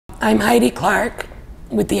I'm Heidi Clark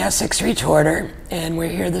with the Essex Retorter, and we're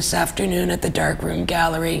here this afternoon at the Darkroom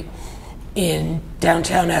Gallery in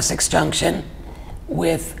downtown Essex Junction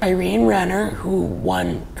with Irene Wrenner, who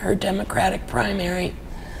won her Democratic primary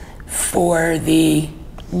for the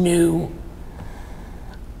new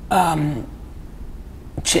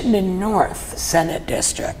Chittenden North Senate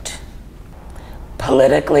District.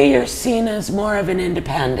 Politically, you're seen as more of an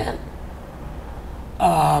independent.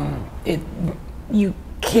 You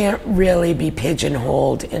can't really be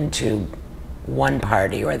pigeonholed into one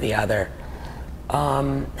party or the other.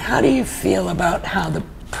 How do you feel about how the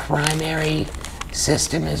primary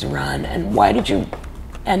system is run, and why did you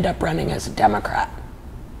end up running as a Democrat?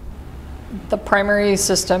 The primary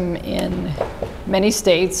system in many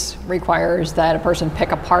states requires that a person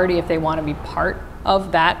pick a party if they want to be part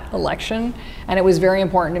of that election, and it was very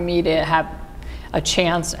important to me to have a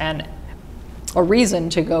chance and a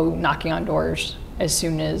reason to go knocking on doors as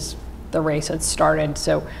soon as the race had started.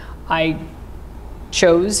 So I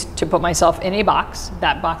chose to put myself in a box.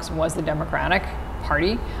 That box was the Democratic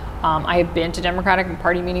Party. I have been to Democratic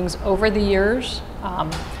Party meetings over the years,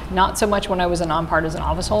 not so much when I was a nonpartisan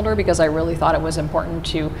office holder, because I really thought it was important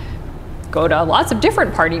to go to lots of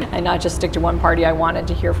different parties and not just stick to one party. I wanted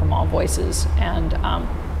to hear from all voices. And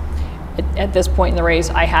at this point in the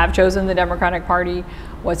race, I have chosen the Democratic Party.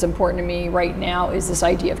 What's important to me right now is this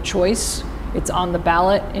idea of choice. It's on the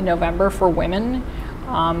ballot in November for women,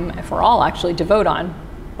 for all actually to vote on,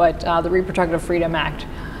 but the Reproductive Freedom Act,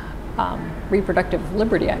 Reproductive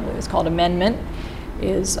Liberty, I believe it's called, amendment,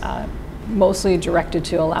 is mostly directed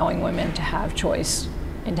to allowing women to have choice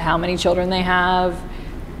into how many children they have,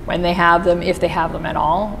 when they have them, if they have them at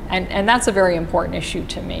all, and that's a very important issue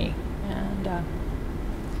to me. And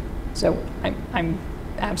so I'm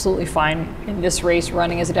absolutely fine in this race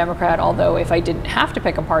running as a Democrat, although if I didn't have to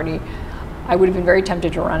pick a party, I would have been very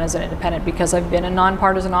tempted to run as an independent, because I've been a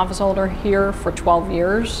nonpartisan office holder here for 12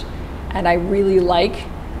 years, and I really like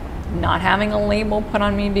not having a label put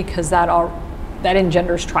on me, because that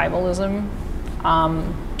engenders tribalism.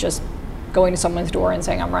 Just going to someone's door and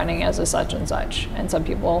saying I'm running as a such and such, and some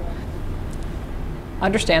people,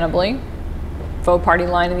 understandably, vote party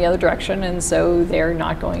line in the other direction, and so they're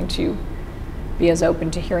not going to be as open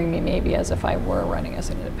to hearing me maybe as if I were running as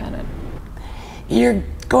an independent. You're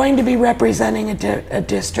going to be representing a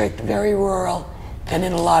district very rural and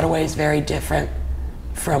in a lot of ways very different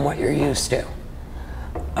from what you're used to.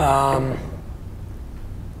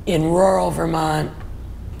 In rural Vermont,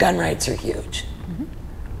 gun rights are huge.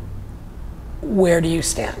 Mm-hmm. Where do you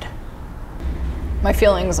stand? My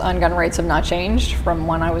feelings on gun rights have not changed from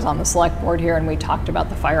when I was on the select board here and we talked about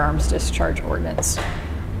the firearms discharge ordinance.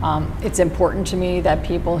 It's important to me that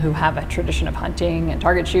people who have a tradition of hunting and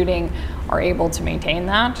target shooting are able to maintain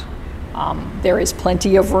that. There is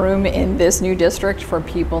plenty of room in this new district for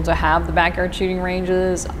people to have the backyard shooting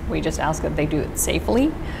ranges. We just ask that they do it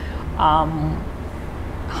safely.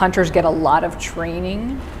 Hunters get a lot of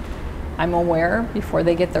training, I'm aware, before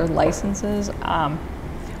they get their licenses.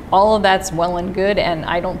 All of that's well and good, and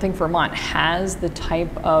I don't think Vermont has the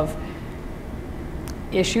type of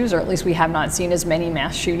issues, or at least we have not seen as many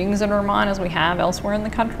mass shootings in Vermont as we have elsewhere in the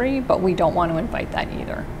country, but we don't want to invite that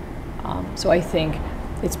either. So I think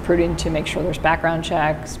it's prudent to make sure there's background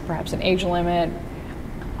checks, perhaps an age limit.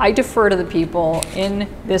 I defer to the people in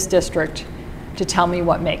this district to tell me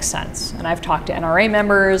what makes sense. And I've talked to NRA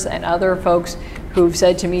members and other folks who've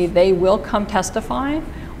said to me they will come testify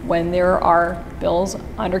when there are bills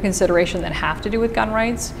under consideration that have to do with gun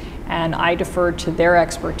rights, and I defer to their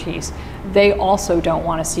expertise. They also don't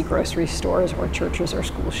want to see grocery stores or churches or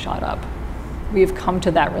schools shut up. We have come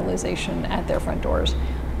to that realization at their front doors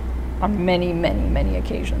on many, many, many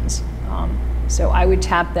occasions. So I would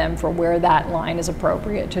tap them for where that line is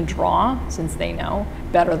appropriate to draw, since they know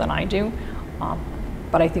better than I do.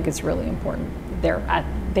 But I think it's really important.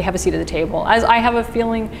 They have a seat at the table. As I have a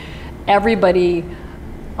feeling everybody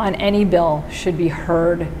on any bill should be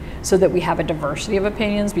heard, so that we have a diversity of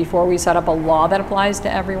opinions before we set up a law that applies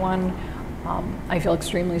to everyone. I feel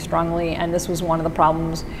extremely strongly, and this was one of the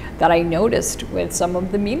problems that I noticed with some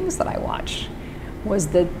of the meetings that I watched, was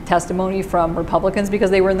the testimony from Republicans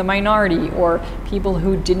because they were in the minority, or people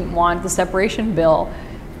who didn't want the separation bill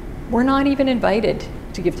were not even invited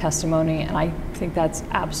to give testimony, and I think that's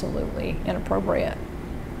absolutely inappropriate.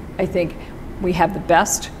 I think we have the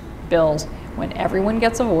best bills when everyone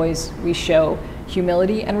gets a voice, we show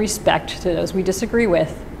humility and respect to those we disagree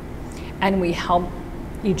with, and we help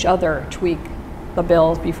each other tweak the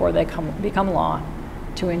bills before they become law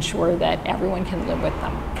to ensure that everyone can live with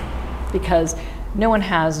them. Because no one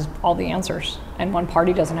has all the answers, and one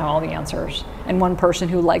party doesn't have all the answers. And one person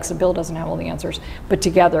who likes a bill doesn't have all the answers. But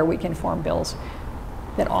together we can form bills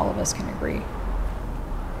that all of us can agree.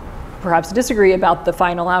 Perhaps disagree about the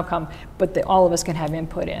final outcome, but that all of us can have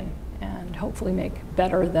input in and hopefully make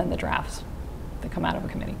better than the drafts that come out of a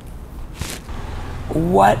committee.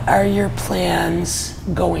 What are your plans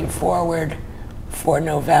going forward for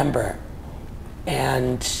November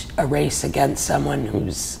and a race against someone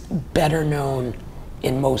who's better known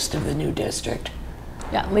in most of the new district?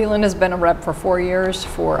 Yeah, Leland has been a rep for 4 years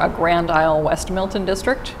for a Grand Isle West Milton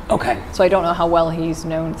district. Okay. So I don't know how well he's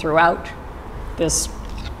known throughout this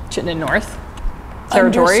Chittenden North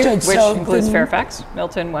territory, Understood. which includes Fairfax,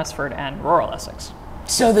 Milton, Westford, and rural Essex.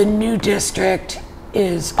 So the new district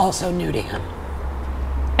is also new to him?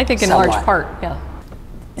 I think in Somewhat. large part, yeah.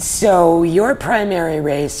 So your primary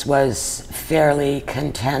race was fairly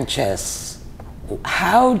contentious.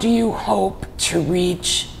 How do you hope to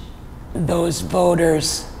reach those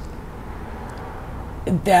voters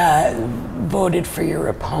that voted for your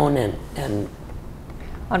opponent? And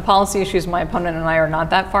on policy issues, my opponent and I are not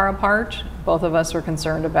that far apart. Both of us are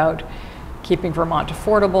concerned about keeping Vermont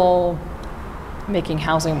affordable, making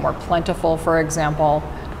housing more plentiful, for example.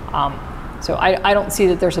 So I don't see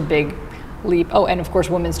that there's a big leap. Oh, and of course,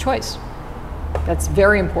 women's choice. That's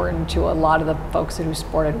very important to a lot of the folks who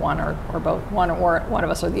supported one or both, one of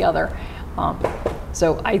us or the other.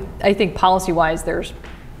 So I think policy-wise, there's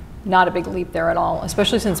not a big leap there at all,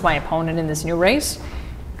 especially since my opponent in this new race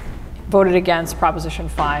voted against Proposition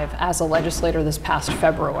 5 as a legislator this past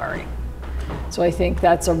February. So I think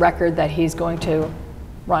that's a record that he's going to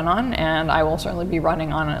run on, and I will certainly be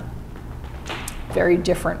running on a very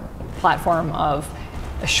different platform of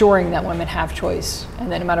assuring that women have choice,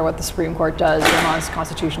 and that no matter what the Supreme Court does, Vermont's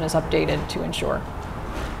Constitution is updated to ensure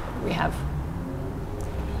we have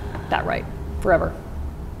that right forever.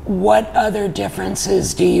 what other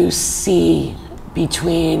differences do you see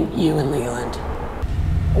between you and Leland?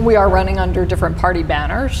 We are running under different party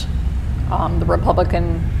banners. The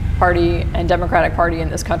Republican Party and Democratic Party in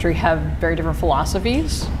this country have very different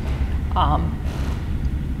philosophies.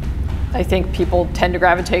 I think people tend to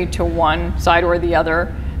gravitate to one side or the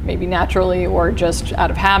other, maybe naturally or just out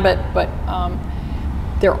of habit, but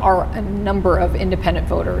there are a number of independent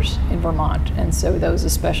voters in Vermont, and so those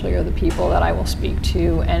especially are the people that I will speak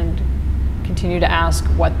to and continue to ask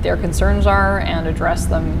what their concerns are and address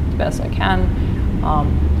them the best I can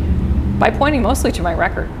by pointing mostly to my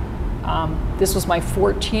record. This was my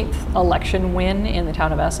 14th election win in the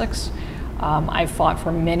town of Essex. I fought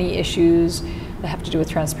for many issues that have to do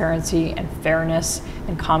with transparency and fairness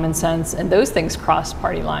and common sense, and those things cross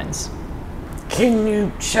party lines. Can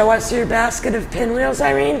you show us your basket of pinwheels,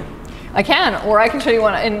 Irene? I can, or I can show you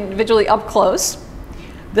one individually up close.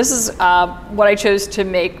 This is what I chose to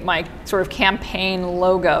make my sort of campaign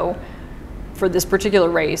logo for this particular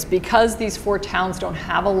race. Because these 4 towns don't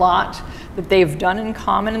have a lot that they've done in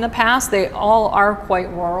common in the past, they all are quite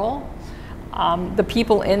rural. The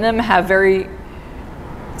people in them have very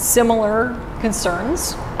similar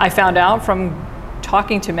concerns, I found out from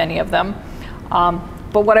talking to many of them.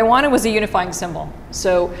 But what I wanted was a unifying symbol.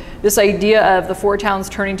 So this idea of the 4 towns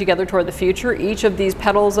turning together toward the future, each of these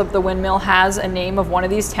petals of the windmill has a name of one of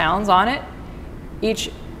these towns on it.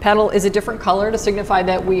 Each petal is a different color to signify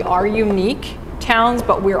that we are unique towns,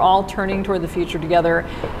 but we're all turning toward the future together.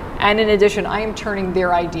 And in addition, I am turning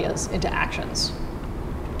their ideas into actions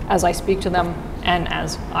as I speak to them and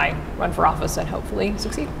as I run for office and hopefully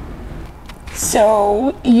succeed.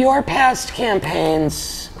 So your past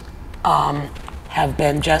campaigns have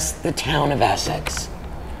been just the town of Essex.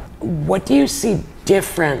 What do you see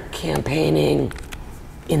different campaigning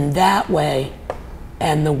in that way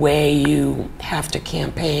and the way you have to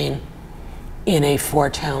campaign in a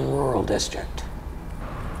 4-town rural district?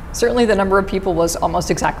 Certainly the number of people was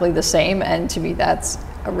almost exactly the same, and to me that's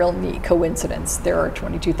a real neat coincidence. There are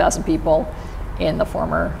 22,000 people in the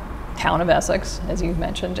former town of Essex, as you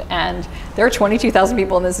mentioned, and there are 22,000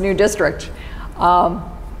 people in this new district.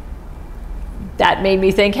 That made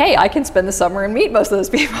me think, hey, I can spend the summer and meet most of those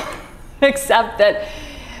people, except that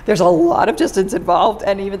there's a lot of distance involved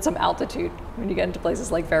and even some altitude when you get into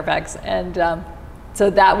places like Fairfax. And so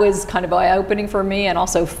that was kind of eye-opening for me, and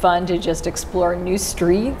also fun to just explore new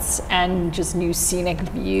streets and just new scenic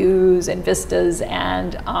views and vistas.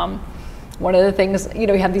 And one of the things, you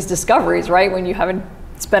know, you have these discoveries, right, when you haven't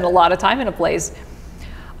spent a lot of time in a place.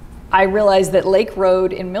 I realized that Lake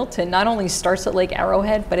Road in Milton not only starts at Lake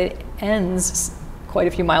Arrowhead, but it ends quite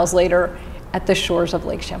a few miles later at the shores of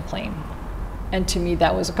Lake Champlain. And to me,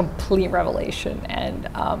 that was a complete revelation. And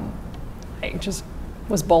I just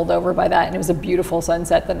was bowled over by that. And it was a beautiful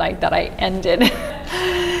sunset the night that I ended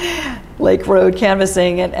Lake Road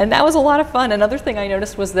canvassing, and that was a lot of fun. Another thing I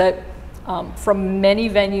noticed was that from many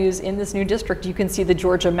venues in this new district, you can see the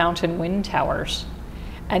Georgia Mountain Wind Towers.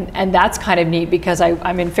 And that's kind of neat because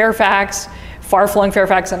I'm in Fairfax, far-flung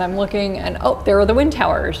Fairfax, and I'm looking, and oh, there are the wind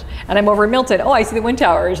towers. And I'm over in Milton, oh, I see the wind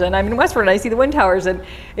towers. And I'm in Westford, and I see the wind towers. And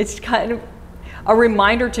it's kind of a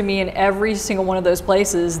reminder to me in every single one of those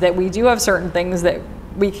places that we do have certain things that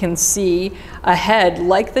we can see ahead,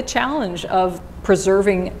 like the challenge of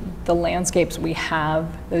preserving the landscapes we have,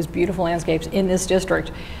 those beautiful landscapes in this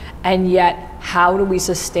district. And yet, how do we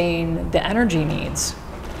sustain the energy needs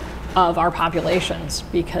of our populations?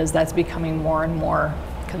 Because that's becoming more and more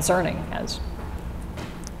concerning as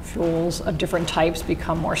fuels of different types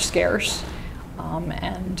become more scarce,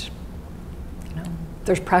 and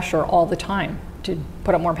there's pressure all the time to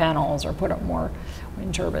put up more panels or put up more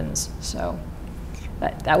wind turbines. So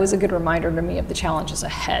that was a good reminder to me of the challenges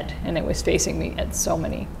ahead, and it was facing me at so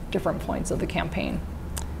many different points of the campaign.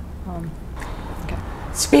 Okay.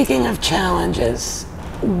 Speaking of challenges,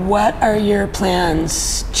 what are your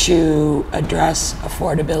plans to address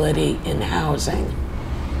affordability in housing?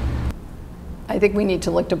 I think we need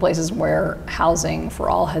to look to places where housing for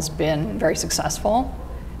all has been very successful.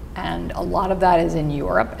 And a lot of that is in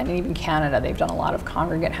Europe and even Canada. They've done a lot of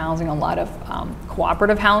congregate housing, a lot of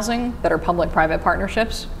cooperative housing that are public-private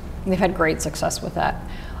partnerships. And they've had great success with that.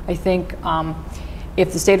 I think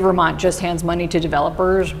if the state of Vermont just hands money to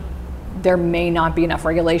developers, there may not be enough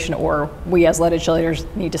regulation, or we as legislators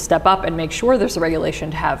need to step up and make sure there's a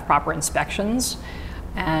regulation to have proper inspections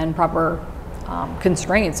and proper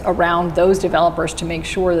constraints around those developers to make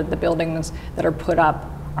sure that the buildings that are put up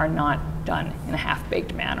are not done in a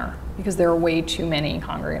half-baked manner, because there are way too many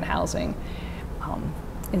congregate housing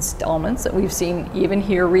installments that we've seen even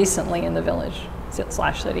here recently in the village /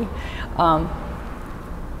 city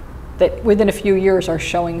that within a few years are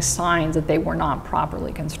showing signs that they were not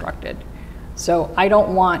properly constructed. So I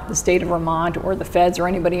don't want the state of Vermont or the feds or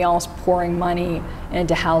anybody else pouring money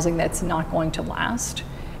into housing that's not going to last,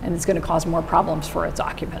 and it's going to cause more problems for its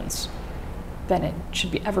occupants than it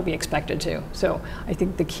should ever be expected to. So I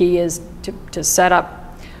think the key is to set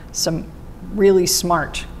up some really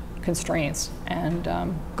smart constraints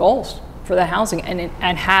and goals for the housing,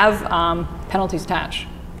 and have penalties attached,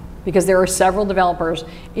 because there are several developers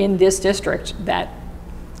in this district that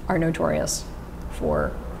are notorious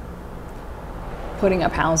for putting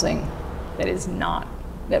up housing that is not,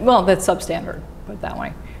 that's substandard, put it that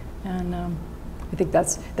way. And I think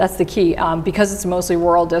that's the key. Because it's a mostly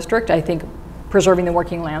rural district, I think preserving the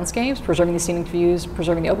working landscapes, preserving the scenic views,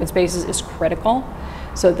 preserving the open spaces is critical.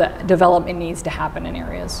 So the development needs to happen in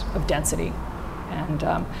areas of density.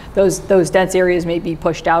 And those dense areas may be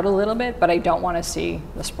pushed out a little bit, but I don't want to see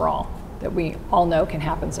the sprawl that we all know can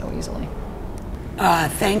happen so easily.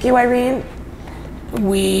 Thank you, Irene.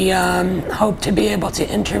 We hope to be able to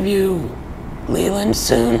interview Leland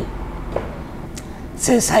soon. This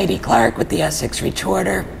is Heidi Clark with the Essex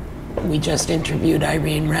Retorter. We just interviewed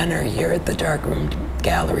Irene Wrenner here at the Darkroom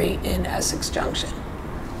Gallery in Essex Junction.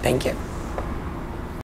 Thank you.